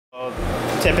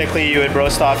Typically you would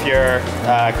roast off your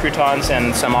croutons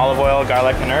in some olive oil,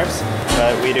 garlic, and herbs,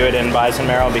 but we do it in bison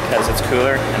marrow because it's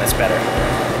cooler and it's better.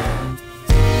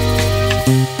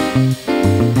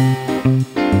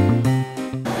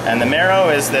 And the marrow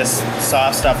is this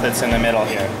soft stuff that's in the middle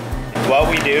here. What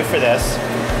we do for this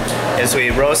is we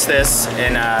roast this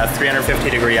in a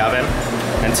 350-degree oven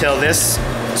until this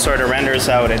sort of renders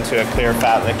out into a clear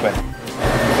fat liquid.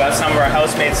 We've got some of our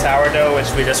house-made sourdough,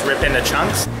 which we just rip into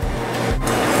chunks.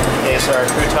 Okay, so our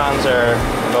croutons are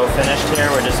about finished here.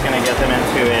 We're just going to get them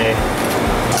into a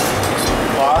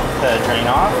cloth to drain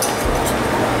off.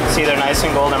 See, they're nice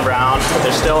and golden brown, but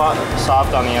they're still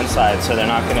soft on the inside, so they're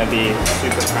not going to be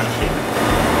super crunchy.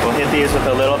 We'll hit these with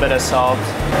a little bit of salt,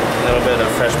 a little bit of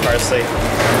fresh parsley.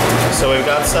 So we've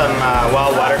got some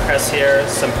wild watercress here,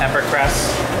 some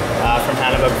peppercress from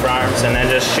Hannibal Farms, and then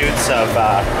just shoots of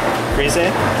frise.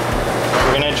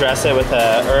 We're going to dress it with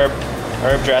a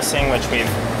herb dressing, which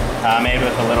we've made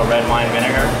with a little red wine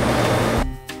vinegar.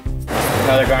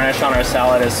 Another garnish on our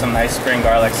salad is some nice spring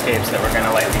garlic scapes that we're going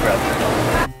to lightly grill.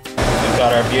 We've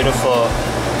got our beautiful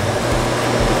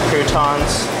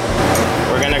croutons.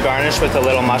 We're going to garnish with a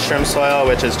little mushroom soil,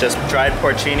 which is just dried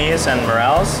porcinis and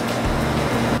morels,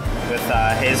 with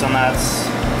hazelnuts,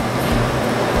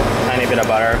 a tiny bit of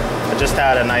butter. It just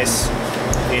add a nice,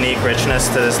 unique richness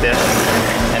to this dish.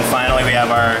 And finally, we have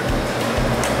our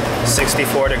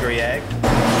 64-degree egg,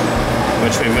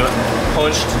 which we've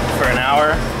poached for an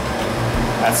hour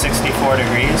at 64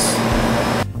 degrees.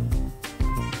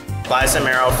 Bison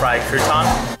Marrow-Fried crouton,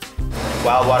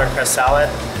 wild watercress salad,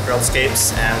 grilled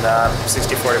scapes, and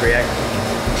 64-degree egg.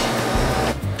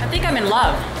 I think I'm in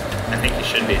love. I think you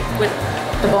should be. With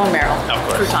the bone marrow. Of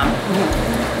course. Crouton.